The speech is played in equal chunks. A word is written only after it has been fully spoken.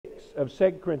of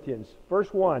 2 Corinthians.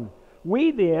 Verse 1.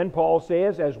 We then, Paul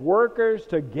says, as workers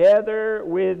together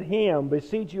with him,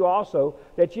 beseech you also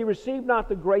that ye receive not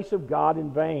the grace of God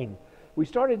in vain. We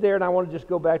started there, and I want to just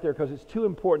go back there because it's too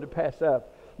important to pass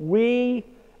up. We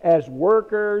as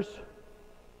workers...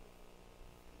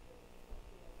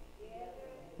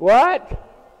 What?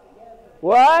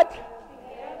 What?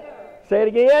 Say it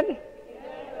again.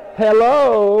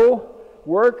 Hello,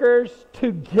 workers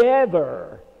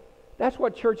together. That's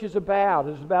what church is about.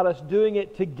 It's about us doing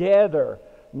it together,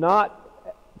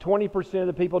 not 20% of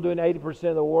the people doing 80%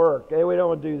 of the work. We don't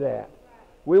want to do that.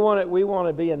 We want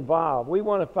to be involved. We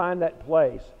want to find that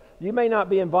place. You may not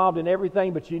be involved in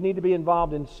everything, but you need to be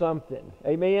involved in something.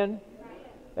 Amen?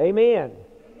 Amen.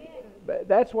 But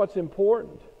that's what's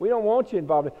important. We don't want you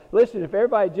involved. Listen, if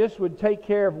everybody just would take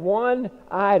care of one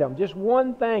item, just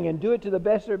one thing, and do it to the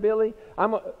best of their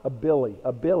ability,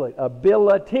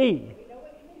 ability.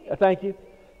 Thank you.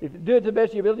 If you do it to the best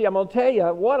of your ability, I'm going to tell you,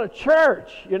 what a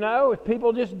church, if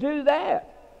people just do that.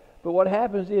 But what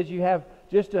happens is you have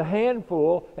just a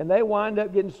handful, and they wind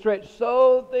up getting stretched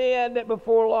so thin that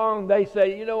before long they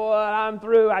say, you know what, I'm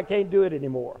through, I can't do it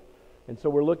anymore. And so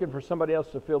we're looking for somebody else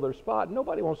to fill their spot.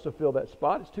 Nobody wants to fill that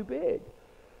spot. It's too big.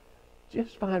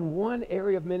 Just find one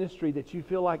area of ministry that you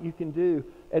feel like you can do,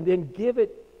 and then give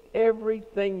it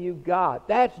everything you've got.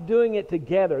 That's doing it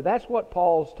together. That's what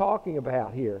Paul's talking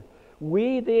about here.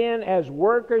 We then as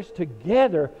workers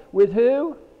together with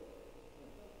who?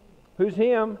 Who's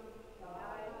him?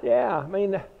 Yeah,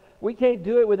 we can't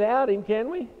do it without him, can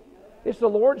we? It's the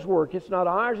Lord's work. It's not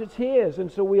ours, it's his.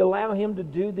 And so we allow him to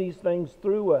do these things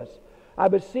through us. I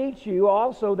beseech you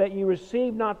also that you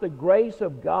receive not the grace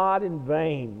of God in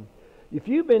vain. If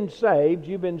you've been saved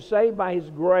by his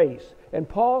grace. And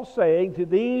Paul's saying to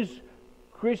these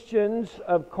Christians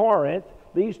of Corinth,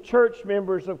 these church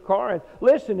members of Corinth,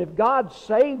 listen, if God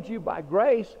saved you by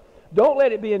grace, don't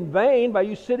let it be in vain by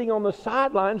you sitting on the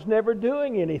sidelines never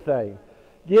doing anything.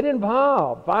 Get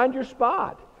involved. Find your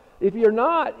spot. If you're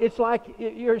not, it's like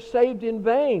you're saved in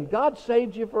vain. God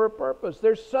saved you for a purpose.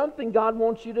 There's something God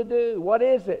wants you to do. What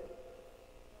is it?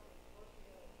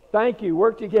 Thank you.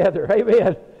 Work together.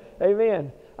 Amen.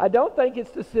 Amen. I don't think it's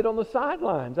to sit on the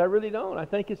sidelines. I really don't. I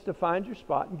think it's to find your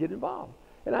spot and get involved.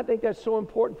 And I think that's so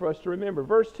important for us to remember.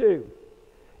 Verse 2.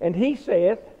 And he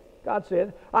saith, God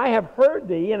said, I have heard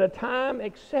thee in a time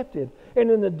accepted,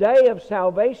 and in the day of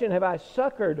salvation have I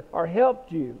succored or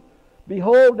helped you.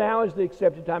 Behold, now is the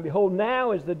accepted time. Behold,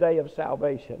 now is the day of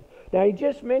salvation. Now, he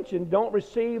just mentioned, don't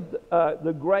receive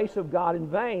the grace of God in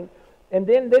vain. And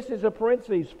then this is a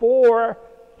parenthesis. For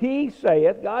he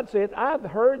saith, God saith, I've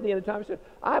heard thee in the time. He said,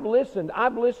 I've listened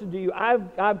to you.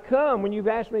 I've come when you've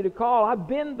asked me to call. I've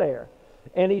been there.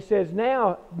 And he says,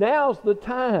 now's the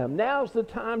time. Now's the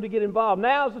time to get involved.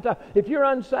 Now's the time. If you're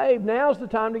unsaved, now's the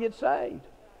time to get saved.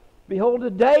 Behold,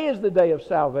 today is the day of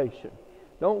salvation.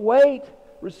 Don't wait.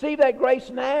 Receive that grace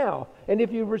now. And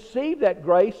if you receive that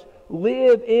grace,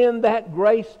 live in that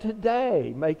grace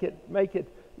today. Make it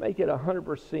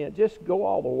 100%. Just go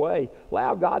all the way.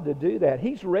 Allow God to do that.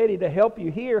 He's ready to help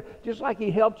you here, just like he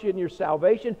helped you in your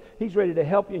salvation. He's ready to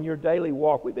help you in your daily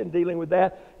walk. We've been dealing with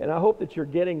that, and I hope that you're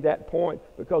getting that point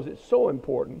because it's so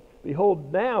important.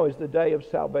 Behold, now is the day of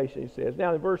salvation, he says.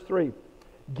 Now in verse 3,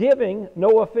 giving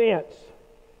no offense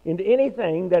into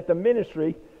anything that the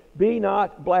ministry be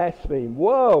not blasphemed.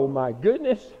 Whoa, my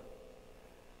goodness.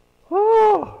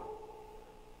 Oh,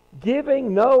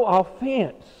 giving no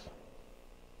offense.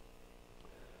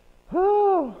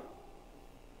 Oh,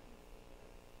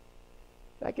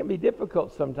 that can be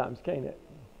difficult sometimes, can't it?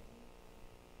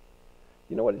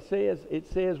 You know what it says? It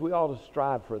says we ought to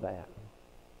strive for that.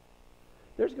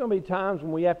 There's going to be times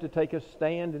when we have to take a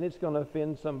stand and it's going to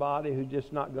offend somebody who's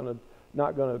just not going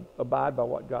to abide by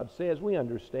what God says. We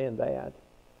understand that.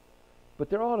 But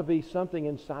there ought to be something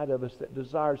inside of us that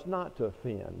desires not to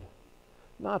offend,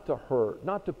 not to hurt,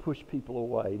 not to push people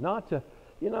away, not to,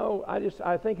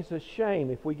 I think it's a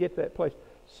shame if we get to that place.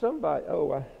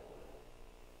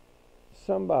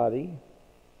 Somebody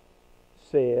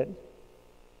said,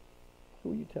 who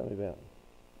will you tell me about?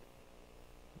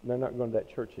 They're not going to that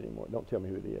church anymore. Don't tell me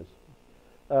who it is.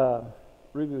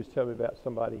 Ruby was telling me about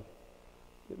somebody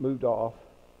that moved off.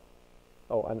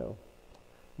 Oh, I know.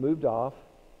 Moved off.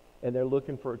 And they're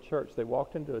looking for a church. They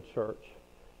walked into a church,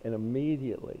 and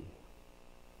immediately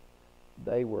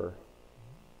the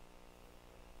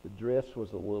dress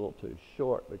was a little too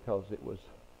short because it was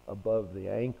above the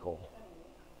ankle.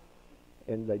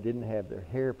 And they didn't have their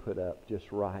hair put up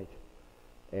just right.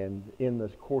 And in the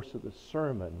course of the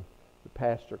sermon, the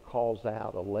pastor calls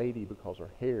out a lady because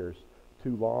her hair's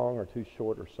too long or too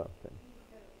short or something.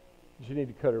 She need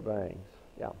to cut her bangs.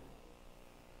 Yeah.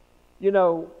 You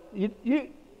know,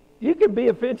 you can be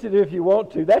offensive if you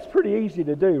want to. That's pretty easy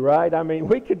to do, right? I mean,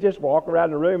 we could just walk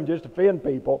around the room and just offend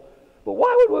people. But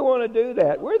why would we want to do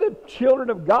that? We're the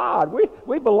children of God.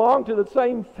 We belong to the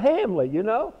same family, you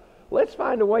know. Let's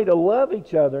find a way to love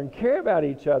each other and care about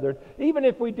each other. Even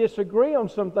if we disagree on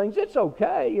some things, it's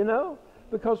okay, you know,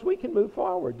 because we can move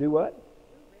forward. Do what?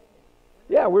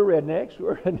 Yeah, we're rednecks.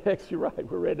 We're rednecks. You're right.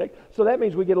 We're rednecks. So that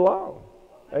means we get along.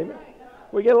 Amen.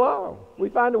 We get along. We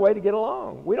find a way to get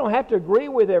along. We don't have to agree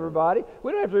with everybody.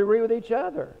 We don't have to agree with each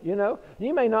other, you know.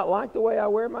 You may not like the way I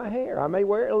wear my hair. I may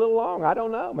wear it a little long. I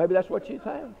don't know. Maybe that's what you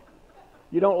think.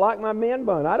 You don't like my men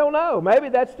bun. I don't know. Maybe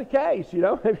that's the case, you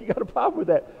know. Maybe you got a problem with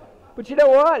that. But you know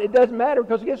what? It doesn't matter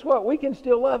because guess what? We can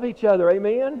still love each other.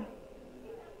 Amen?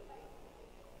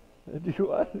 Do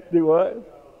what? Do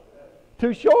what?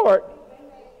 Too short.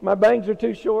 My bangs are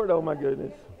too short. Oh, my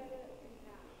goodness.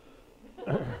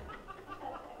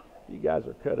 You guys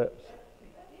are cut-ups.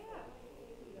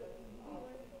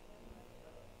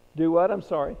 Do what? I'm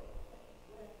sorry.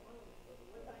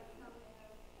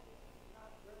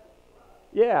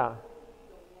 Yeah.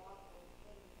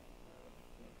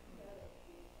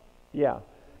 Yeah.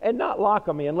 And not lock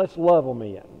them in. Let's love them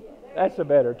in. That's a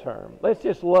better term. Let's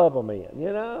just love them in,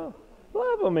 you know.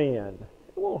 Love them in.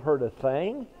 It won't hurt a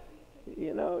thing.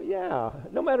 You know, yeah.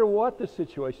 No matter what the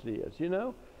situation is, you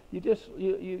know.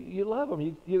 You love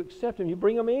them. You accept them. You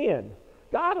bring them in.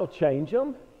 God will change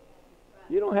them.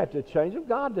 You don't have to change them.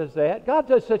 God does that. God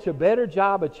does such a better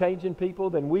job of changing people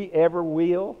than we ever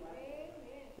will.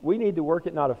 We need to work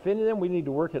at not offending them. We need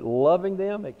to work at loving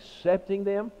them, accepting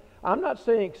them. I'm not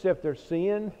saying accept their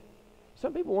sin.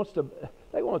 Some people want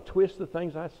to twist the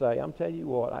things I say. I'm telling you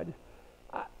what,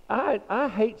 I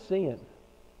hate sin.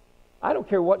 I don't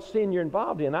care what sin you're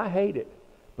involved in. I hate it.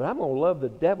 But I'm going to love the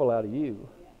devil out of you.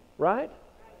 Right?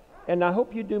 And I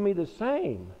hope you do me the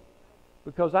same.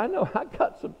 Because I know I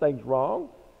got some things wrong.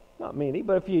 Not many,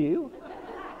 but a few.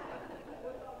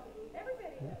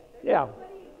 Yeah.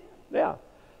 Yeah.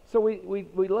 So we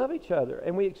love each other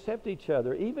and we accept each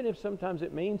other. Even if sometimes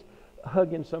it means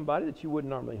hugging somebody that you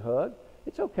wouldn't normally hug.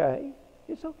 It's okay.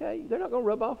 It's okay. They're not going to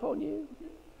rub off on you.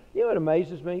 You know what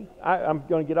amazes me? I'm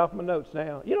going to get off my notes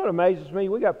now. You know what amazes me?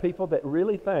 We got people that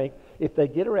really think if they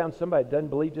get around somebody that doesn't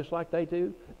believe just like they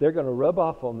do, they're going to rub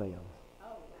off on them.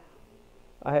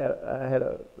 I had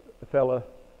a fella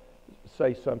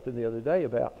say something the other day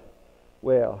about,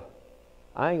 well,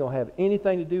 I ain't going to have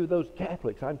anything to do with those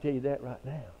Catholics. I can tell you that right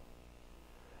now.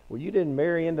 Well, you didn't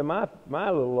marry into my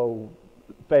little old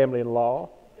family-in-law.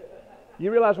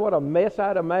 You realize what a mess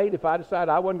I'd have made if I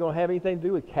decided I wasn't going to have anything to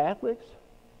do with Catholics?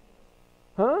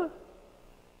 Huh?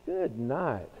 Good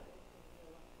night.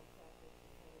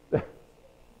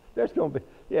 There's going to be,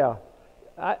 yeah.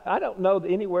 I don't know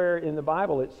that anywhere in the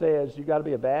Bible it says you got to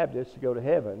be a Baptist to go to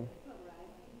heaven,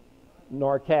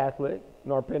 nor Catholic,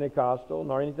 nor Pentecostal,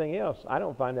 nor anything else. I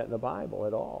don't find that in the Bible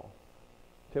at all.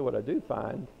 Tell you what I do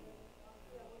find.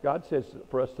 God says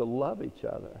for us to love each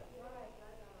other.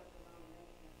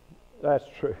 That's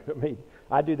true. I mean,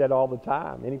 I do that all the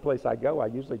time. Any place I go, I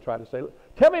usually try to say,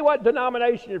 tell me what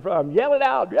denomination you're from. Yell it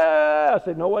out. Yeah. I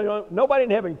said, nobody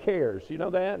in heaven cares. You know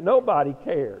that? Nobody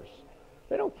cares.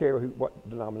 They don't care what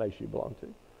denomination you belong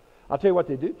to. I'll tell you what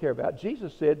they do care about.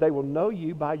 Jesus said they will know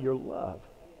you by your love.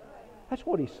 That's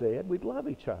what he said. We'd love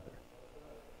each other.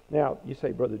 Now, you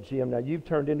say, Brother Jim, now you've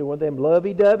turned into one of them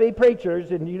lovey-dovey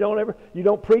preachers and you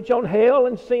don't preach on hell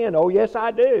and sin. Oh, yes,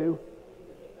 I do.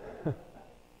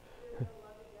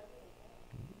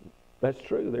 That's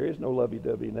true. There is no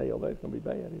lovey-dovey in hell. That's going to be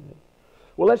bad, isn't it?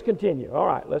 Well, let's continue. All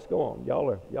right, let's go on.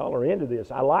 Y'all are into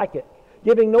this. I like it.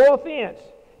 Giving no offense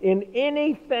in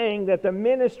anything that the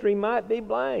ministry might not be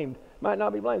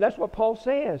blamed. That's what Paul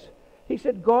says. He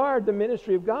said, guard the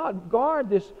ministry of God.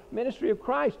 Guard this ministry of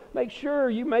Christ. Make sure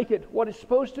you make it what it's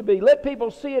supposed to be. Let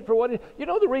people see it for what it is. You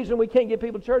know the reason we can't get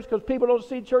people to church? Because people don't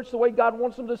see church the way God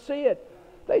wants them to see it.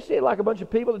 They see it like a bunch of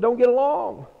people that don't get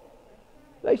along.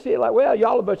 They see it like, well,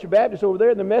 y'all are a bunch of Baptists over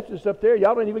there and the Methodists up there.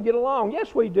 Y'all don't even get along.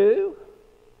 Yes, we do.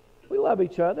 We love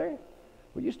each other.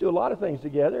 We used to do a lot of things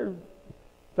together.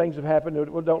 Things have happened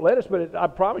that don't let us, but I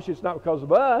promise you it's not because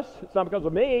of us. It's not because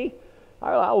of me.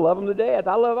 I love them to death.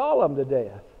 I love all of them to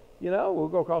death. You know, we'll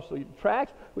go across the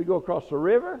tracks. We go across the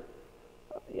river.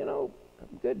 You know,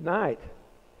 good night.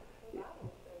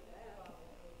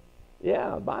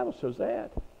 Yeah, the Bible says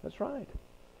that. That's right.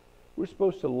 We're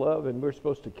supposed to love and we're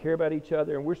supposed to care about each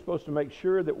other and we're supposed to make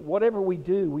sure that whatever we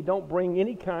do, we don't bring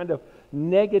any kind of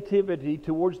negativity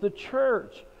towards the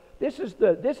church. This is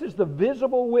the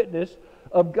visible witness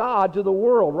of God to the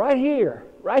world right here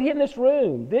in this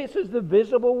room. This is the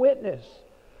visible witness.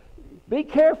 Be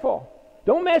careful.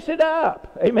 Don't mess it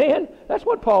up. Amen? That's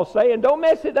what Paul's saying. Don't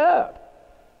mess it up.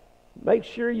 Make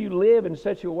sure you live in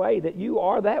such a way that you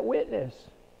are that witness.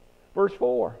 Verse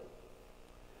 4.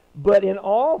 But in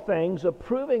all things,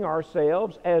 approving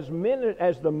ourselves as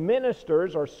the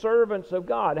ministers or servants of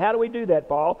God. How do we do that,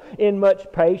 Paul? In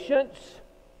much patience.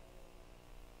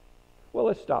 Well,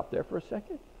 let's stop there for a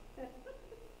second.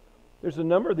 There's a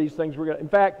number of these things we're going to... In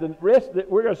fact, the rest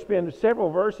we're going to spend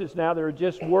several verses now that are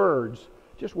just words.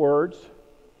 Just words.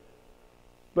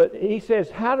 But he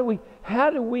says, how do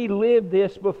we live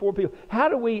this before people? How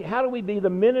do we be the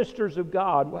ministers of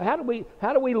God? How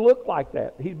do we look like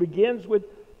that? He begins with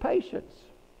patience.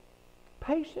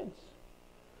 Patience.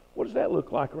 What does that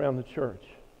look like around the church?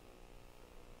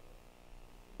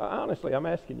 Honestly, I'm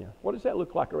asking you. What does that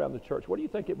look like around the church? What do you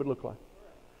think it would look like?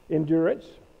 Endurance.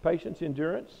 Patience,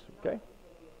 endurance. Okay.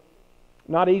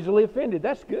 Not easily offended.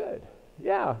 That's good.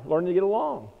 Yeah, learning to get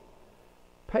along.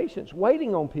 Patience.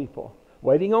 Waiting on people.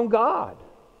 Waiting on God.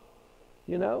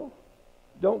 You know?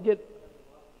 Don't get...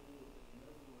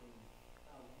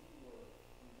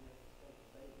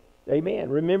 Amen.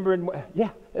 Remembering... Yeah,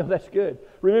 that's good.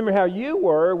 Remember how you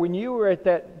were when you were at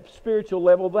that spiritual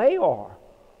level they are.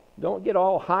 Don't get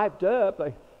all hyped up.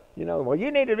 Well, you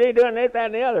need to be doing this, that,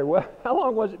 and the other. Well, how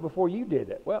long was it before you did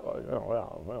it? Well,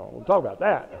 we'll talk about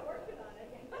that.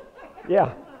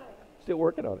 Yeah, still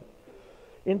working on it.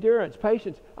 Endurance,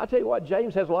 patience. I'll tell you what,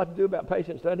 James has a lot to do about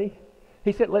patience, doesn't he?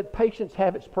 He said, let patience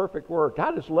have its perfect work.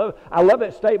 I love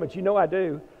that statement. You know I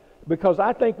do, because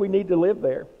I think we need to live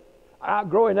there.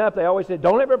 Growing up, they always said,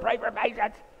 don't ever pray for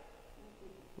patience.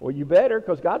 Well, you better,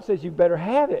 because God says you better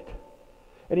have it.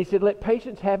 And he said, let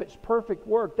patience have its perfect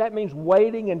work. That means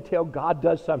waiting until God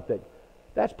does something.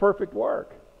 That's perfect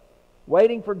work.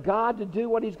 Waiting for God to do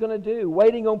what he's going to do.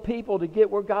 Waiting on people to get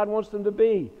where God wants them to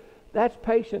be. That's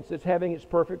patience that's having its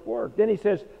perfect work. Then he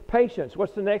says, patience.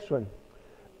 What's the next one?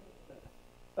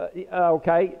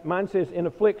 Okay, mine says in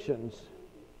afflictions.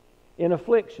 In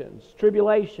afflictions,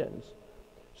 tribulations,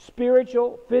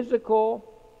 spiritual,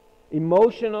 physical,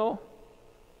 emotional,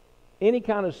 any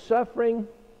kind of suffering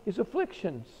is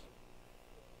afflictions.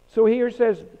 So here it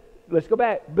says, let's go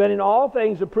back. But in all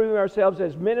things, approving ourselves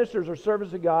as ministers or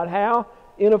servants of God. How?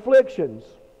 In afflictions.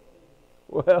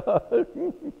 Well,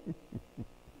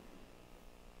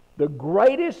 the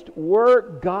greatest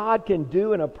work God can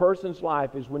do in a person's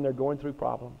life is when they're going through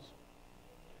problems.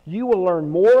 You will learn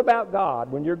more about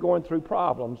God when you're going through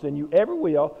problems than you ever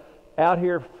will out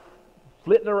here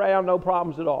flitting around, no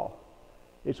problems at all.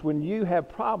 It's when you have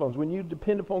problems, when you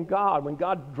depend upon God, when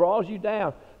God draws you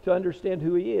down to understand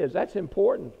who he is. That's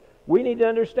important. We need to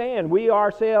understand we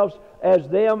ourselves as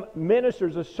them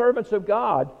ministers, as servants of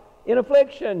God in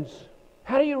afflictions.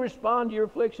 How do you respond to your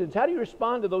afflictions? How do you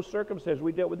respond to those circumstances?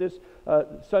 We dealt with this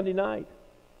Sunday night.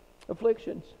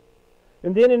 Afflictions.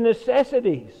 And then in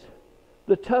necessities,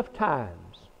 the tough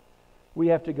times we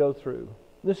have to go through.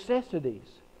 Necessities.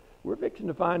 We're fixing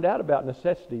to find out about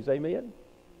necessities. Amen?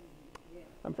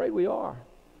 I'm afraid we are.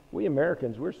 We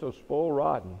Americans, we're so spoiled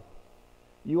rotten.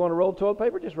 You want a roll of toilet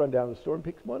paper? Just run down to the store and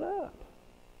pick one up.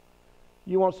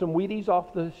 You want some Wheaties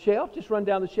off the shelf? Just run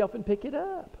down the shelf and pick it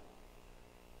up.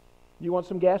 You want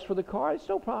some gas for the car? It's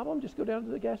no problem. Just go down to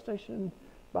the gas station and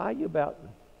buy you about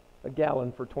a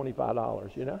gallon for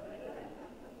 $25, you know?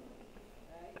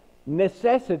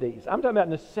 Necessities. I'm talking about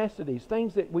necessities,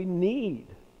 things that we need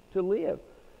to live.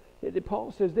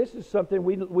 Paul says this is something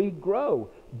we grow.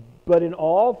 But in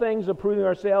all things approving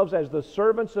ourselves as the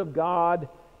servants of God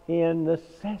in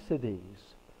necessities.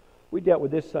 We dealt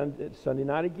with this Sunday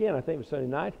night again. I think it was Sunday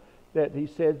night. That he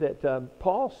said that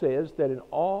Paul says that in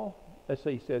all, let's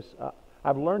see, he says,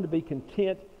 I've learned to be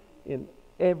content in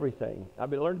everything.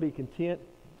 I've learned to be content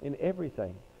in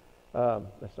everything.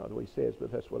 That's not what he says,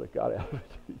 but that's what I got out of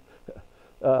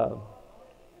it.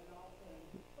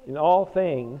 In all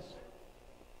things.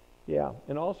 Yeah,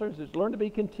 in all circumstances, learn to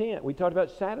be content. We talked about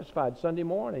satisfied Sunday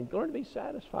morning. Learn to be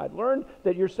satisfied. Learn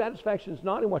that your satisfaction is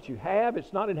not in what you have.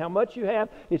 It's not in how much you have.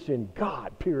 It's in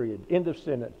God, period. End of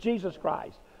sentence. Jesus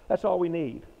Christ. That's all we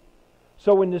need.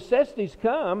 So when necessities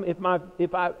come, if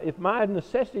my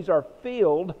necessities are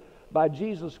filled by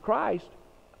Jesus Christ,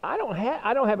 I don't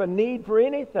have a need for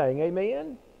anything.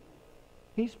 Amen?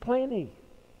 He's plenty.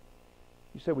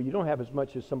 You say, well, you don't have as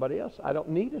much as somebody else. I don't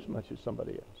need as much as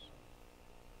somebody else.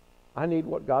 I need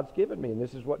what God's given me, and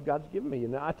this is what God's given me.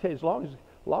 And I tell you, as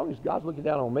long as God's looking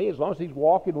down on me, as long as he's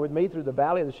walking with me through the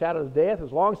valley of the shadow of death,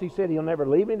 as long as he said he'll never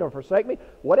leave me nor forsake me,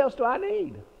 what else do I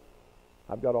need?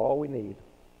 I've got all we need.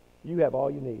 You have all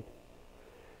you need.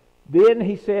 Then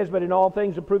he says, but in all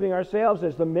things approving ourselves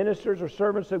as the ministers or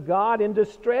servants of God in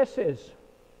distresses,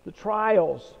 the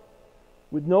trials,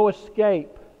 with no escape,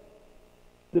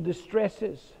 the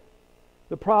distresses,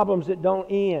 the problems that don't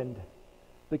end,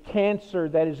 the cancer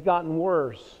that has gotten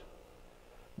worse,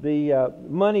 the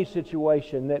money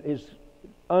situation that is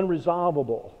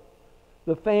unresolvable,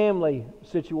 the family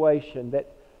situation that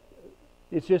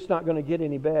it's just not going to get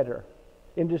any better.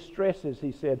 In distresses,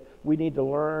 he said, we need to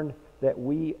learn that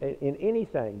we, in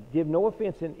anything, give no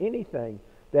offense in anything,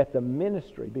 that the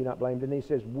ministry be not blamed. And he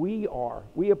says, we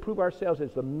approve ourselves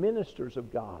as the ministers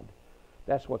of God.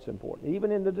 That's what's important.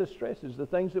 Even in the distresses, the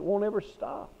things that won't ever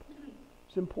stop.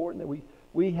 It's important that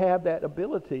we have that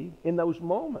ability in those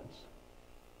moments.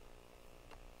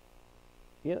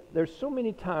 You know, there's so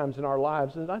many times in our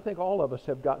lives, and I think all of us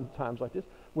have gotten times like this,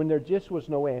 when there just was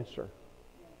no answer.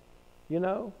 You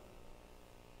know?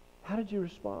 How did you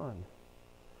respond?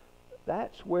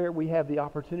 That's where we have the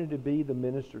opportunity to be the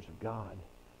ministers of God.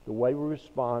 The way we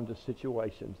respond to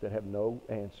situations that have no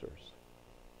answers.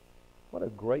 What a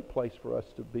great place for us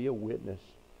to be a witness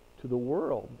to the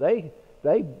world. They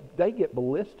get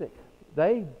ballistic.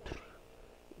 They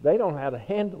don't know how to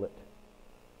handle it.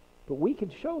 But we can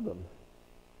show them.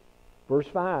 Verse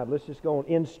 5, let's just go on.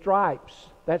 In stripes,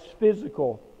 that's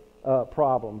physical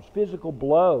problems, physical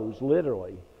blows,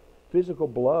 literally. Physical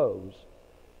blows.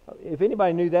 If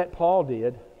anybody knew that, Paul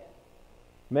did.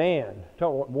 Man,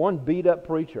 one beat up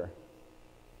preacher.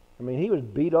 I mean, he was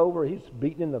beat over, he's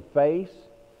beaten in the face,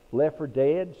 left for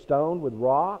dead, stoned with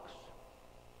rocks.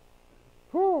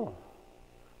 Whew.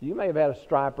 You may have had a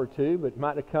stripe or two, but it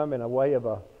might have come in a way of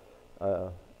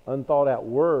a unthought out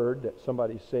word that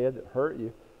somebody said that hurt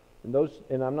you.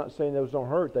 And I'm not saying those don't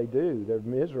hurt, they do. They're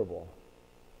miserable.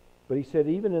 But he said,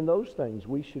 even in those things,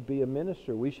 we should be a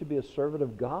minister. We should be a servant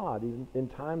of God even in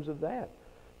times of that.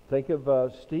 Think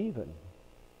of Stephen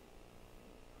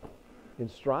in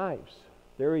stripes.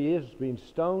 There he is, being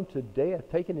stoned to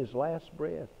death, taking his last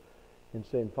breath, and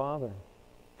saying, Father,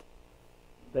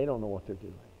 they don't know what they're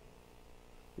doing.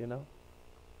 You know?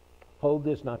 Hold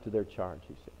this not to their charge,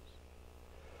 he says.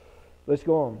 Let's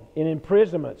go on. In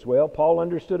imprisonments, well, Paul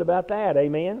understood about that.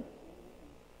 Amen?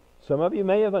 Some of you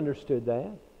may have understood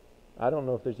that. I don't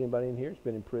know if there's anybody in here who's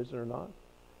been in prison or not.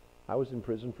 I was in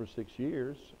prison for 6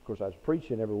 years. Of course, I was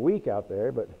preaching every week out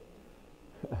there, but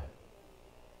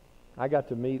I got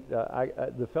to meet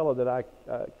the fellow that I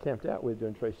camped out with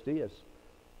during Tres Dias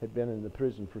had been in the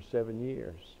prison for 7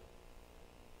 years.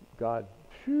 God,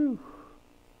 phew,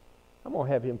 I'm going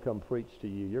to have him come preach to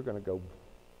you. You're going to go,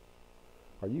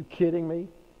 are you kidding me?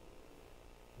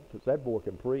 Because that boy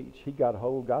can preach. God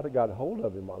got a hold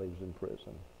of him while he was in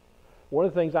prison. One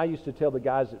of the things I used to tell the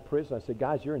guys at prison, I said,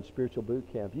 guys, you're in spiritual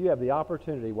boot camp. You have the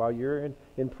opportunity while you're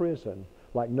in prison,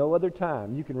 like no other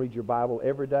time. You can read your Bible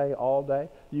every day, all day.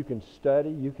 You can study.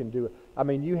 You can do it. I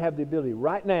mean, you have the ability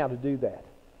right now to do that.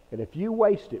 And if you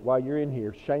waste it while you're in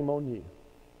here, shame on you.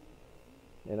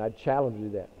 And I'd challenge you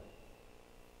to that.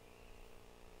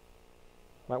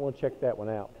 Might want to check that one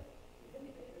out.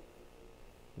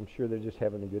 I'm sure they're just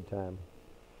having a good time.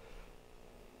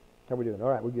 How are we doing? All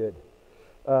right, we're good.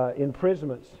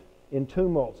 Imprisonments, in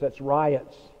tumults, that's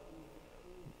riots.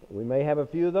 We may have a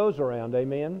few of those around,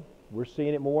 amen? We're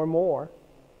seeing it more and more.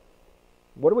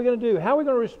 What are we going to do? How are we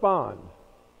going to respond?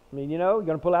 I mean, you know, you're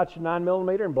going to pull out your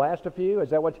 9mm and blast a few?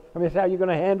 Is that is how you're going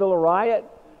to handle a riot?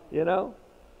 You know,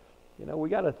 we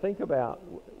got to think about,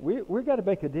 we've got to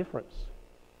make a difference.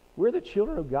 We're the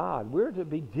children of God. We're to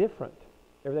be different.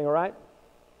 Everything all right?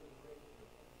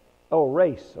 Oh,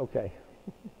 race. Okay.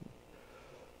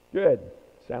 Good.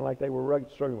 Sound like they were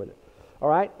struggling with it. All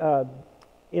right.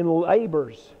 In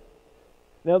labors.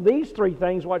 Now, these three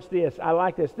things, watch this. I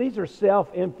like this. These are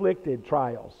self-inflicted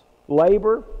trials.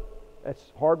 Labor, that's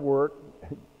hard work.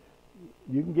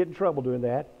 You can get in trouble doing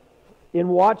that. In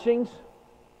watchings,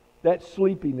 that's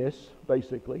sleepiness,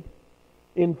 basically.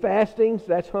 In fastings,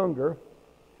 that's hunger.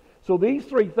 So these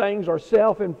three things are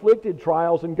self-inflicted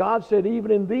trials, and God said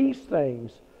even in these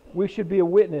things, we should be a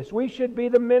witness. We should be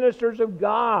the ministers of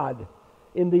God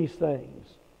in these things.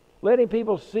 Letting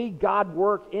people see God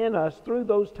work in us through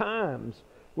those times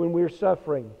when we're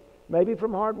suffering. Maybe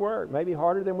from hard work. Maybe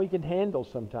harder than we can handle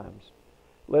sometimes.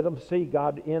 Let them see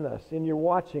God in us. In your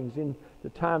watchings, in the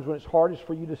times when it's hardest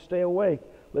for you to stay awake,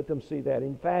 let them see that.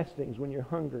 In fastings, when you're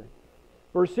hungry.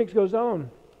 Verse 6 goes on.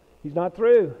 He's not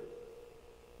through.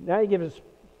 Now he gives us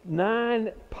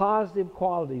 9 positive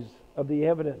qualities of the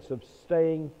evidence of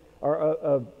staying, or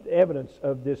of evidence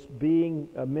of this being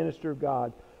a minister of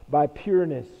God. By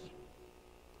pureness,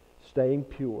 staying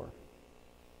pure,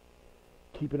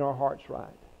 keeping our hearts right,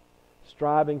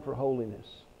 Striving for holiness.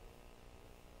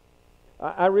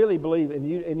 I really believe, and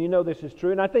you know this is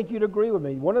true, and I think you'd agree with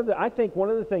me. I think one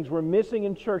of the things we're missing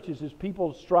in churches is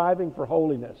people striving for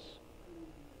holiness.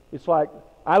 It's like,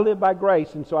 I live by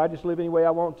grace, and so I just live any way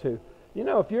I want to. You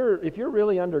know, if you're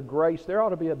really under grace, there ought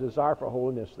to be a desire for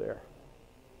holiness there.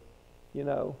 You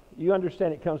know, you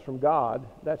understand it comes from God.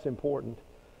 That's important,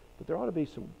 but there ought to be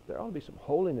some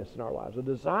holiness in our lives, a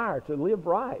desire to live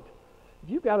right. If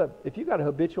you've got a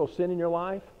habitual sin in your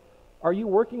life, are you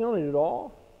working on it at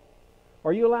all?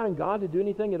 Are you allowing God to do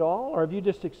anything at all? Or have you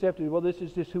just accepted, well, this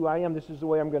is just who I am, this is the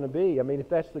way I'm going to be? I mean, if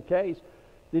that's the case,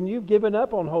 then you've given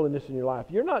up on holiness in your life.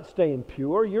 You're not staying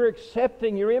pure. You're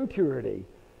accepting your impurity.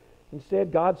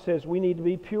 Instead, God says we need to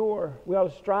be pure. We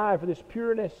ought to strive for this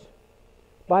pureness.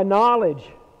 By knowledge,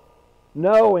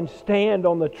 know and stand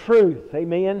on the truth.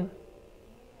 Amen?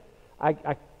 I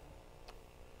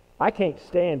can't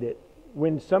stand it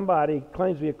when somebody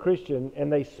claims to be a Christian and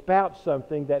they spout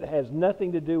something that has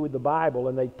nothing to do with the Bible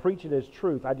and they preach it as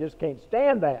truth. I just can't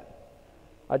stand that.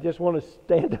 I just want to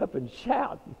stand up and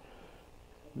shout.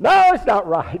 No, it's not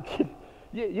right.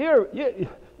 You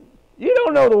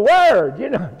don't know the Word. You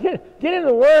know, get in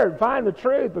the Word, find the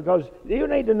truth, because you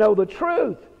need to know the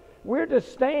truth. We're to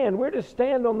stand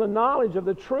on the knowledge of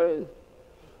the truth.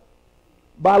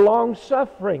 By long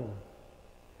suffering,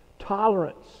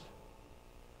 tolerance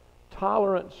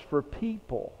for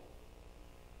people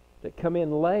that come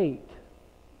in late.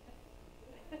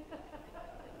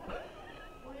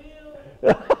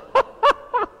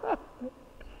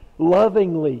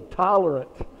 Lovingly tolerant.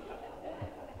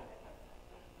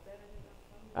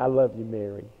 I love you,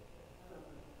 Mary.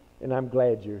 And I'm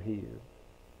glad you're here.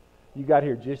 You got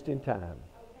here just in time.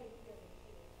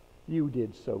 You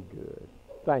did so good.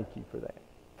 Thank you for that.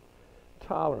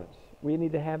 Tolerance. We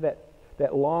need to have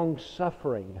that long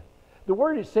suffing. The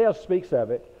word itself speaks of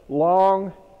it.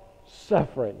 Long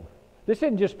suffering. This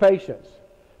isn't just patience.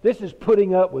 This is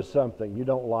putting up with something you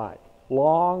don't like.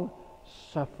 Long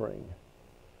suffering.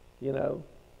 You know,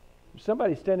 if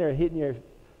somebody's standing there hitting your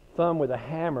thumb with a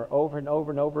hammer over and over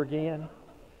and over again,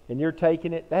 and you're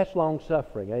taking it, that's long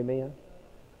suffering. Amen?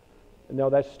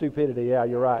 No, that's stupidity. Yeah,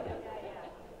 you're right.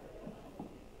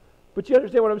 But you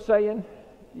understand what I'm saying?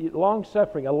 Long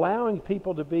suffering, allowing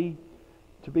people to be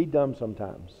dumb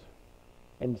sometimes,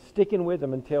 and sticking with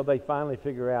them until they finally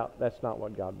figure out that's not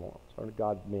what God wants or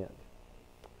God meant.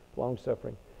 Long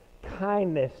suffering.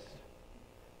 Kindness.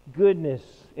 Goodness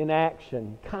in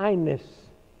action. Kindness.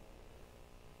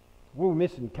 We're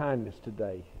missing kindness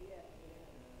today.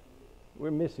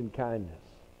 We're missing kindness.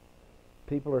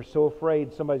 People are so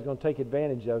afraid somebody's going to take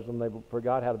advantage of them, they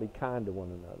forgot how to be kind to one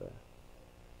another.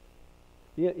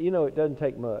 You know, it doesn't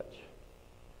take much.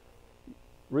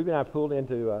 Ruby and I pulled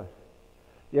into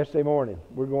yesterday morning.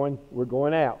 We're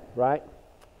going out, right?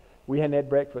 We hadn't had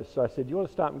breakfast, so I said, "You want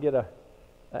to stop and get an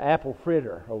apple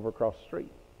fritter over across the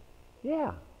street?"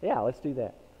 Yeah, let's do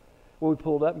that. Well, we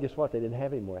pulled up, and guess what? They didn't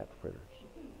have any more apple fritters.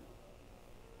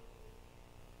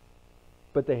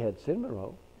 But they had cinnamon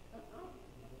roll.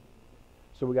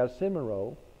 So we got a cinnamon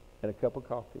roll and a cup of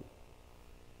coffee.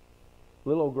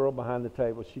 Little old girl behind the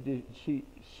table,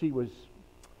 she was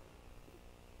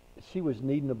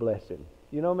needing a blessing.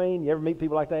 You know what I mean? You ever meet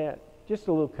people like that? Just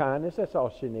a little kindness, that's all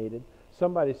she needed.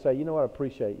 Somebody say, "You know what, I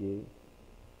appreciate you."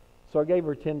 So I gave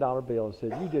her a $10 bill and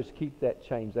said, "You just keep that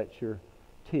change, that's your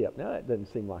tip." Now that doesn't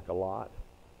seem like a lot,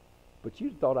 but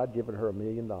you thought I'd given her $1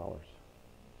 million.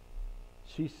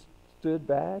 She stood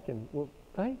back and, "Well,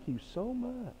 thank you so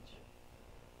much."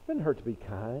 It doesn't hurt to be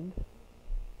kind.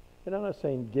 And I'm not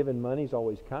saying giving money is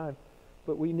always kind,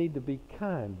 but we need to be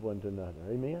kind one to another.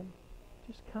 Amen?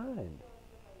 Just kind.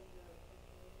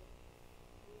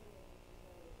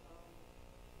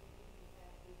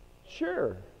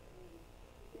 Sure.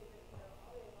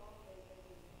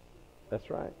 That's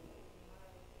right.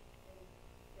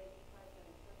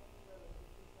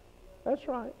 That's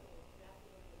right.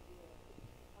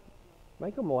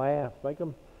 Make them laugh. Make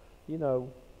them, you know,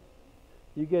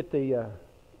 you get the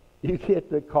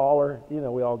caller, you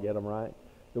know, we all get them, right?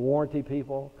 The warranty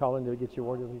people calling to get your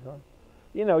warranty car.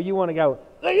 You know, you want to go,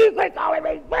 "You quit calling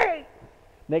me, please."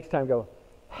 Next time go,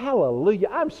 "Hallelujah,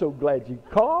 I'm so glad you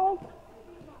called.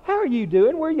 How are you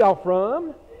doing? Where y'all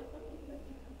from?"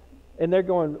 And they're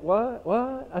going,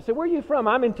 "What? I said, "Where are you from?"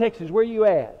 "I'm in Texas. Where are you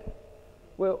at?"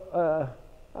 "Well,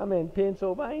 I'm in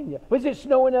Pennsylvania." "Was it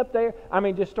snowing up there?"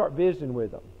 Just start visiting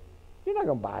with them. You're not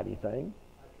going to buy anything.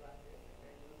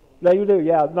 No, you do,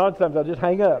 yeah. Sometimes I'll just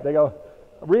hang up. They go,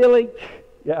 "Really?"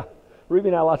 Yeah. Ruby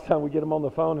and I, a lot of times we get them on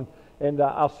the phone, and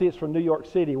I'll see it's from New York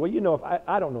City. Well, you know, if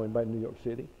I don't know anybody in New York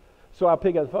City. So I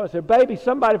pick up the phone and say, baby,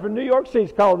 somebody from New York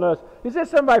City's calling us. Is this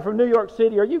somebody from New York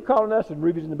City? Are you calling us? And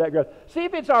Ruby's in the background. See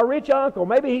if it's our rich uncle.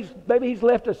 Maybe he's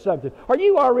left us something. Are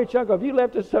you our rich uncle? Have you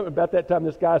left us something? About that time,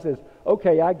 this guy says,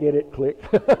 okay, I get it. Click.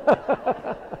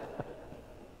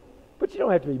 But you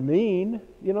don't have to be mean.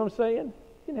 You know what I'm saying?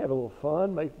 You can have a little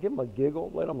fun. Give them a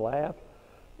giggle. Let them laugh.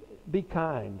 Be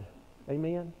kind.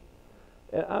 Amen?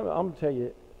 And I'm going to tell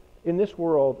you, in this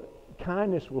world,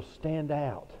 kindness will stand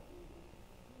out.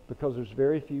 Because there's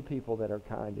very few people that are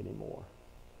kind anymore.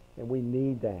 And we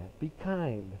need that. Be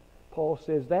kind. Paul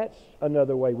says that's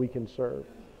another way we can serve.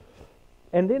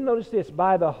 And then notice this,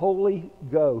 by the Holy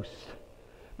Ghost.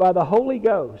 By the Holy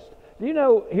Ghost. Do you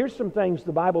know, here's some things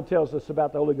the Bible tells us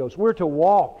about the Holy Ghost. We're to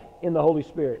walk in the Holy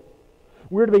Spirit.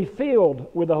 We're to be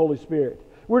filled with the Holy Spirit.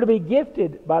 We're to be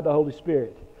gifted by the Holy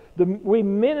Spirit. We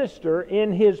minister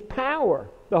in His power,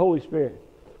 the Holy Spirit.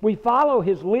 We follow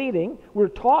His leading. We're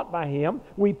taught by Him.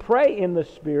 We pray in the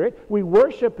Spirit. We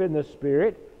worship in the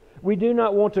Spirit. We do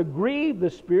not want to grieve the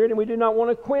Spirit, and we do not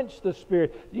want to quench the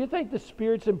Spirit. Do you think the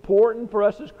Spirit's important for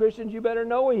us as Christians? You better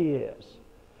know He is.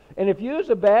 And if you as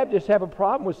a Baptist have a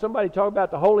problem with somebody talking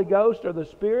about the Holy Ghost or the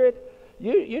Spirit,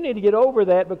 you need to get over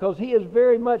that, because He is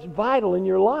very much vital in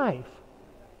your life.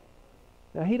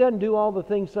 Now, He doesn't do all the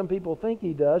things some people think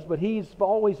He does, but He's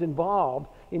always involved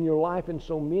in your life in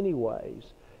so many ways.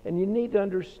 And you need to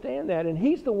understand that. And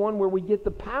He's the one where we get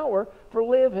the power for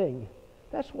living.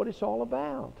 That's what it's all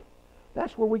about.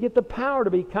 That's where we get the power to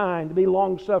be kind, to be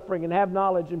long-suffering, and have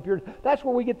knowledge and purity. That's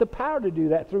where we get the power to do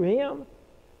that, through Him.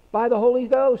 By the Holy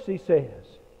Ghost, he says.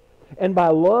 And by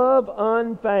love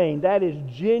unfeigned. That is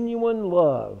genuine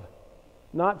love.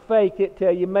 Not fake it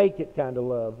till you make it kind of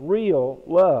love. Real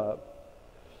love.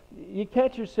 You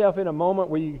catch yourself in a moment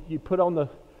where you put on the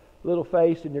little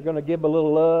face and you're going to give a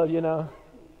little love, you know.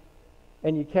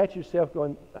 And you catch yourself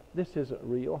going, this isn't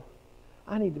real.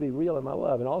 I need to be real in my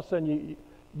love. And all of a sudden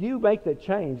you make that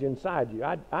change inside you.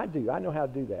 I do. I know how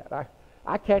to do that.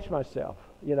 I catch myself,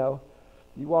 you know.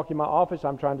 You walk in my office,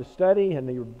 I'm trying to study,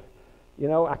 and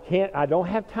I don't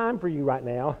have time for you right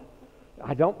now.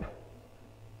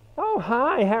 Oh,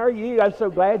 hi, how are you? I'm so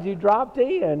glad you dropped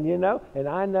in, you know. And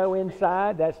I know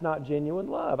inside that's not genuine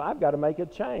love. I've got to make a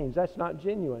change. That's not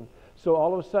genuine. So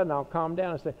all of a sudden I'll calm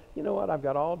down and say, you know what, I've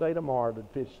got all day tomorrow to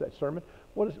finish that sermon.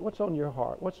 What's on your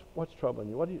heart? What's troubling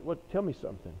you? Tell me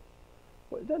something.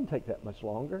 Well, it doesn't take that much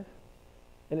longer.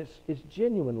 And it's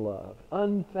genuine love,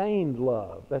 unfeigned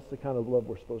love. That's the kind of love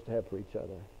we're supposed to have for each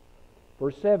other.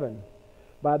 Verse 7,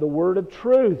 by the word of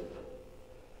truth.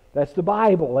 That's the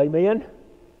Bible, amen?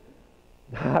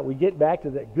 We get back to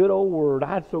that good old word.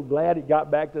 I'm so glad it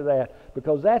got back to that,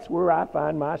 because that's where I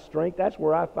find my strength. That's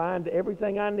where I find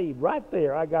everything I need. Right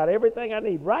there. I got everything I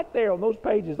need right there on those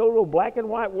pages, those little black and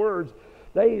white words.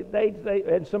 They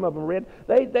and some of them red.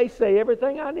 They say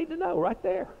everything I need to know right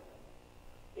there.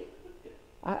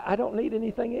 I don't need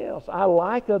anything else. I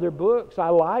like other books. I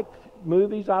like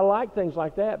movies. I like things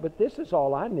like that. But this is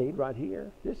all I need right here.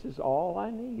 This is all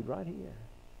I need right here.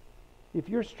 If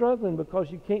you're struggling because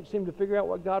you can't seem to figure out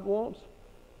what God wants,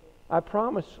 I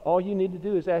promise all you need to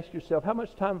do is ask yourself, how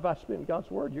much time have I spent in God's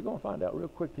Word? You're going to find out real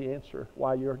quick the answer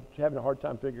why you're having a hard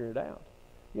time figuring it out.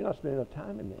 You're not spending enough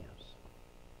time in this.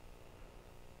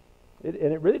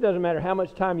 And it really doesn't matter how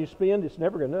much time you spend. It's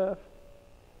never enough.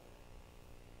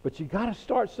 But you got to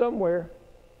start somewhere.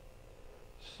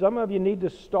 Some of you need to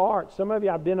start. Some of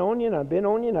you, I've been on you, and I've been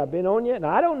on you, and I've been on you. And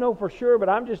I don't know for sure, but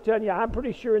I'm just telling you, I'm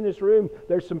pretty sure in this room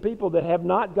there's some people that have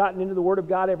not gotten into the Word of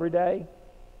God every day.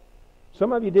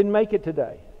 Some of you didn't make it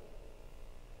today.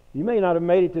 You may not have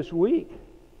made it this week.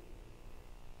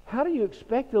 How do you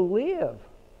expect to live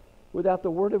without the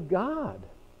Word of God?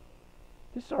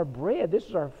 This is our bread. This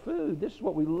is our food. This is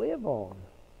what we live on.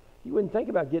 You wouldn't think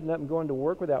about getting up and going to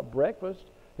work without breakfast.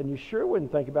 And you sure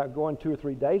wouldn't think about going 2 or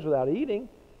 3 days without eating.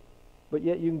 But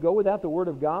yet you can go without the Word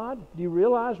of God. Do you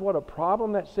realize what a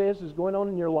problem that says is going on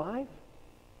in your life?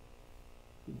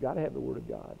 You've got to have the Word of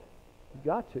God. You've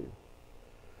got to.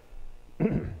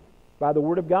 By the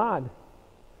Word of God.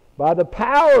 By the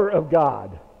power of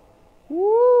God.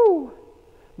 Woo!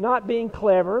 Not being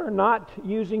clever, not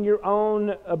using your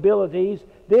own abilities.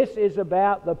 This is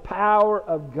about the power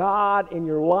of God in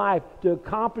your life to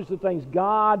accomplish the things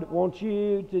God wants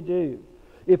you to do.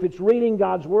 If it's reading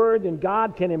God's Word, then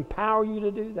God can empower you to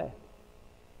do that.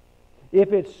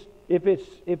 If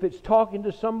it's talking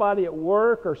to somebody at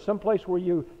work or someplace where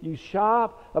you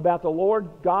shop about the Lord,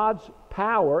 God's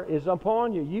power is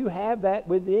upon you. You have that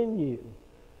within you.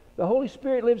 The Holy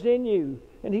Spirit lives in you,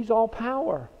 and He's all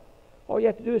power. All you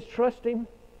have to do is trust Him.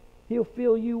 He'll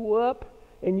fill you up,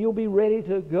 and you'll be ready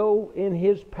to go in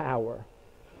His power.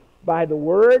 by the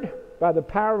Word, by the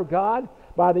power of God,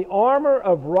 by the armor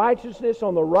of righteousness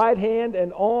on the right hand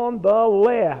and on the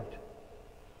left.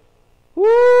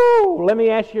 Woo! Let me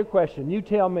ask you a question. You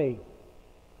tell me.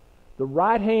 The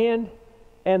right hand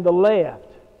and the left.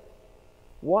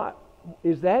 What?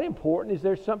 Is that important? Is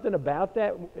there something about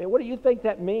that? What do you think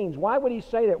that means? Why would he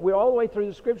say that? We're all the way through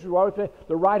the Scriptures. We're always saying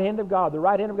the right hand of God, the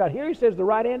right hand of God. Here he says the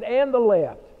right hand and the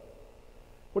left.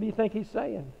 What do you think he's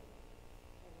saying?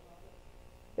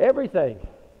 Everything.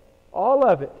 All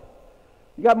of it.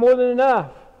 You got more than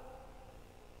enough.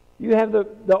 You have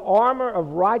the armor of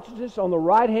righteousness on the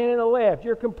right hand and the left.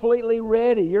 You're completely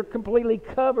ready. You're completely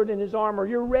covered in His armor.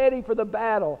 You're ready for the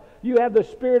battle. You have the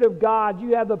Spirit of God.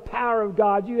 You have the power of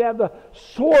God. You have the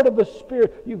sword of the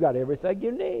Spirit. You've got everything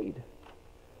you need.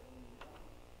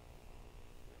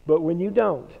 But when you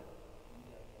don't,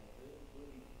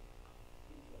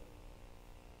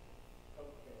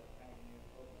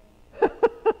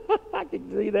 I can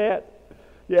see that.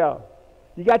 Yeah.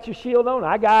 You got your shield on?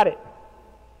 I got it.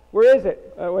 Where is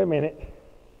it? Wait a minute.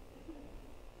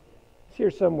 It's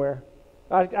here somewhere.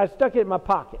 I stuck it in my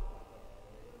pocket.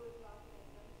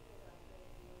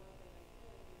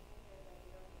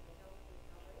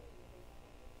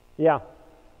 Yeah.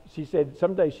 She said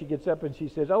someday she gets up and she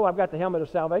says, "Oh, I've got the helmet of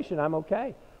salvation. I'm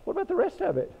okay." What about the rest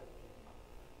of it?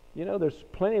 You know, there's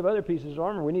plenty of other pieces of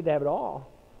armor. We need to have it all.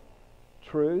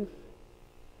 Truth,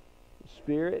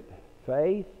 Spirit,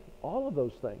 faith, all of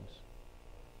those things.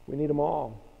 We need them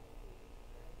all.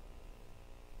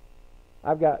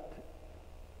 I've got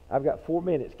 4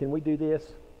 minutes. Can we do this?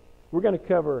 We're going to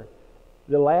cover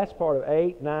the last part of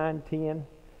 8, 9, 10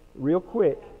 real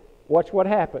quick. Watch what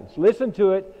happens. Listen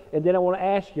to it, and then I want to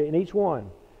ask you in each one.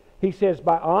 He says,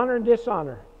 by honor and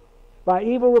dishonor, by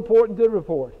evil report and good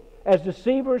report, as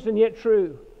deceivers and yet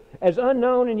true, as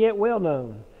unknown and yet well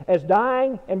known, as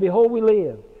dying and behold we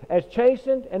live, as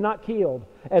chastened and not killed,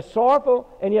 as sorrowful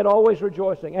and yet always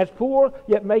rejoicing, as poor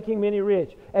yet making many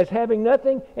rich, as having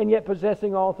nothing and yet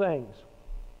possessing all things.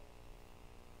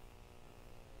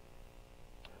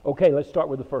 Okay, let's start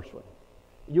with the first one.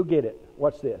 You'll get it.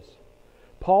 What's this?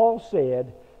 Paul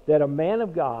said that a man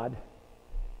of God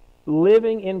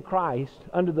living in Christ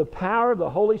under the power of the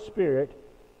Holy Spirit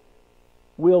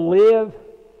will live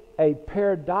a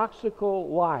paradoxical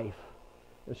life.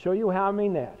 I'll show you how I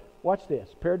mean that. Watch this.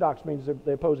 Paradox means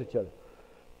they oppose each other.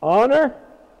 Honor,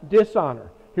 dishonor.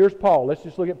 Here's Paul. Let's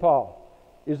just look at Paul.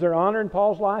 Is there honor in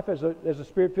Paul's life as a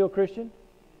Spirit-filled Christian?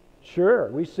 Sure.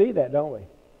 We see that, don't we?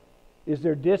 Is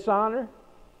there dishonor?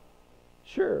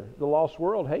 Sure. The lost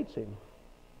world hates him.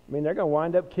 I mean, they're going to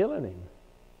wind up killing him.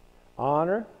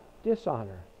 Honor,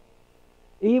 dishonor.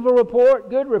 Evil report,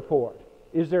 good report.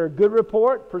 Is there a good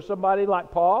report for somebody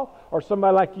like Paul or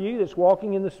somebody like you that's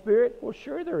walking in the Spirit? Well,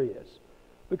 sure there is.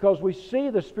 Because we see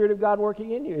the Spirit of God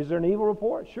working in you. Is there an evil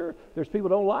report? Sure. There's people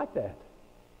who don't like that.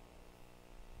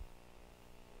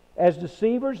 As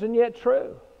deceivers and yet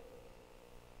true.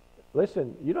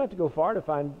 Listen, you don't have to go far to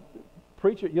find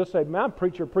preacher. You'll say, my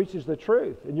preacher preaches the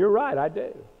truth. And you're right, I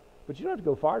do. But you don't have to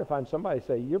go far to find somebody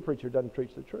say, your preacher doesn't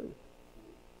preach the truth.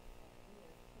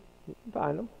 You can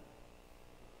find them.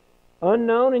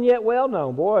 Unknown and yet well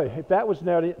known. Boy, if that was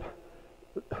now,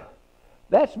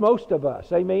 that's most of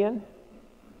us. Amen?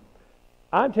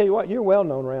 I'll tell you what, you're well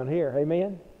known around here.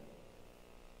 Amen?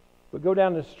 But go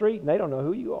down the street and they don't know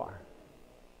who you are.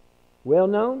 Well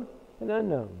known and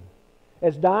unknown.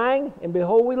 As dying, and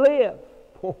behold we live.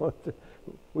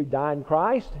 We die in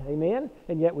Christ, amen,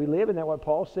 and yet we live. Isn't that what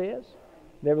Paul says?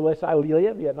 Nevertheless I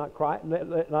live, yet not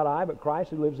I, but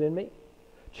Christ who lives in me.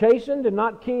 Chastened and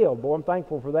not killed. Boy, I'm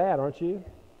thankful for that, aren't you?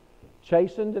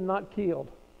 Chastened and not killed.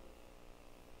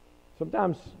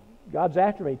 Sometimes God's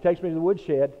after me. He takes me to the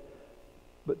woodshed,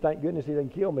 but thank goodness He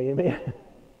doesn't kill me, amen.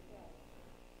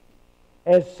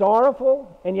 As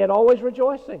sorrowful and yet always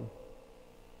rejoicing.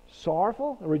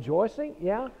 Sorrowful and rejoicing?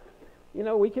 Yeah. You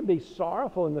know, we can be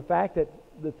sorrowful in the fact that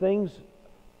the things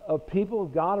of people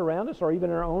of God around us, or even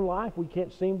in our own life, we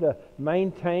can't seem to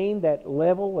maintain that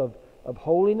level of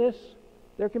holiness.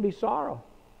 There can be sorrow.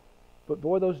 But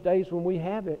boy, those days when we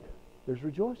have it, there's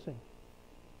rejoicing.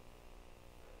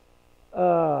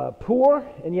 Poor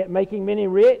and yet making many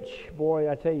rich. Boy,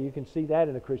 I tell you, you can see that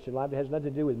in a Christian life. It has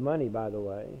nothing to do with money, by the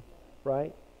way.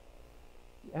 Right?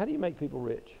 How do you make people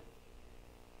rich?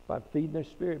 By feeding their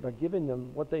spirit, by giving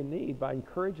them what they need, by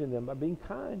encouraging them, by being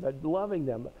kind, by loving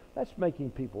them. That's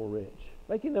making people rich.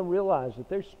 Making them realize that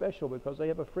they're special because they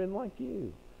have a friend like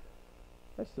you.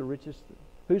 That's the richest.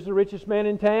 Who's the richest man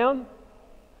in town?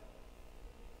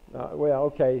 Well,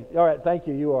 okay. All right, thank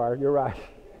you. You are. You're right.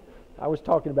 I was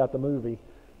talking about the movie.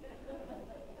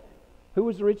 Who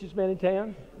was the richest man in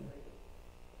town?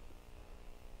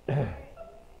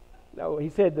 No, he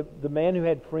said the man who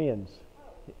had friends.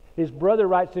 His brother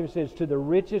writes to him and says, to the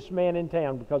richest man in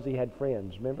town because he had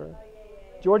friends. Remember?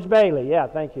 George Bailey. Yeah,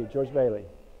 thank you, George Bailey.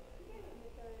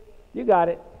 You got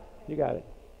it. You got it.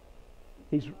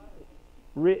 He's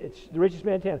rich, the richest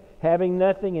man in town, having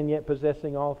nothing and yet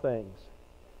possessing all things.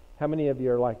 How many of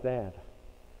you are like that?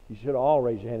 You should all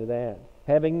raise your hand to that.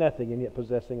 Having nothing and yet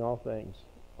possessing all things.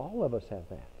 All of us have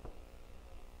that.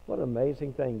 What an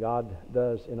amazing thing God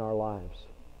does in our lives.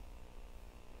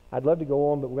 I'd love to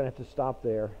go on, but we're going to have to stop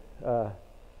there. I'm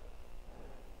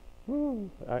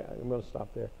going to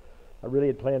stop there. I really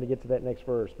had planned to get to that next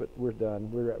verse, but we're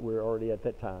done. We're already at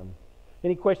that time.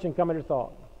 Any question, comment, or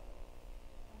thought?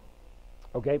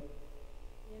 Okay. In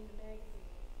the magazine,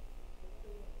 the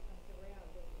student comes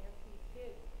around and asks these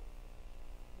kids,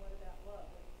 what about love?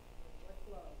 What's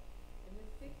love? And this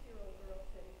 6-year-old girl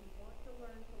said, if you want to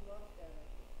learn to love better,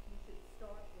 you should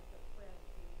start with a friend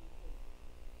who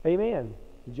you hate. Amen.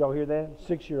 Did y'all hear that?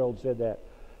 6-year-old said that.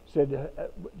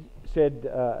 Said,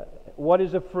 what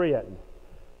is a friend?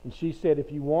 And she said,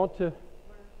 if you want to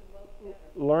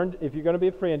learn, if you're going to be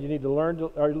a friend, you need to learn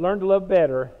to love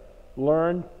better.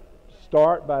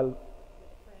 Start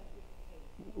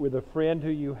with a friend who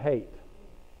you hate.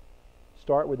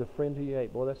 Start with a friend who you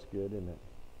hate. Boy, that's good, isn't it?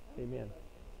 Amen.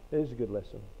 It is a good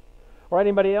lesson. All right,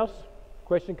 anybody else?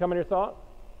 Question, comment, or thought?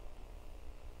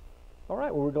 All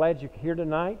right, well, we're glad you're here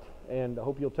tonight, and I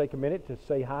hope you'll take a minute to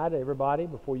say hi to everybody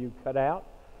before you cut out.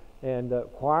 And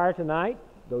choir tonight,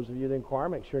 those of you that in choir,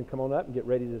 make sure and come on up and get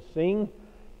ready to sing,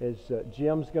 as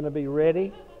Jim's going to be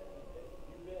ready.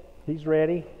 He's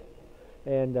ready.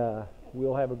 And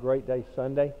we'll have a great day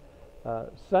Sunday.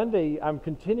 Sunday, I'm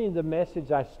continuing the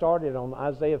message I started on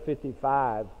Isaiah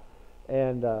 55.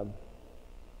 And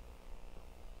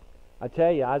I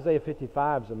tell you, Isaiah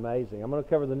 55 is amazing. I'm going to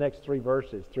cover the next 3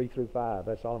 verses, 3 through 5.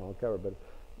 That's all I'm going to cover. But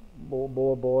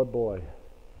boy.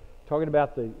 Talking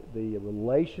about the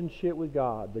relationship with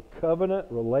God, the covenant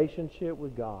relationship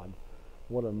with God.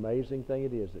 What an amazing thing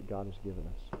it is that God has given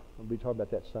us. We'll be talking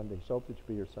about that Sunday. So I hope that you'll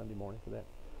be here Sunday morning for that.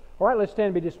 All right, let's stand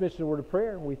and be dismissed in a word of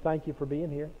prayer. We thank you for being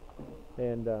here.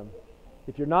 And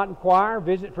if you're not in choir,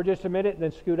 visit for just a minute and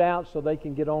then scoot out so they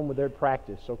can get on with their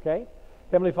practice, okay?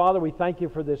 Heavenly Father, we thank you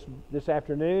for this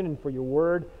afternoon and for your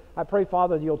word. I pray,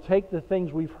 Father, that you'll take the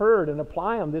things we've heard and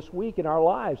apply them this week in our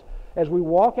lives. As we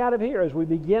walk out of here, as we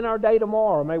begin our day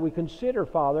tomorrow, may we consider,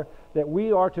 Father, that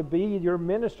we are to be your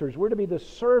ministers. We're to be the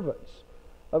servants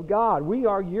of God. We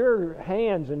are your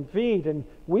hands and feet, and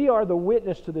we are the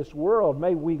witness to this world.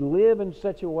 May we live in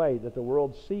such a way that the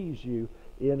world sees you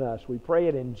in us. We pray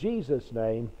it in Jesus'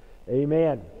 name.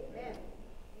 Amen.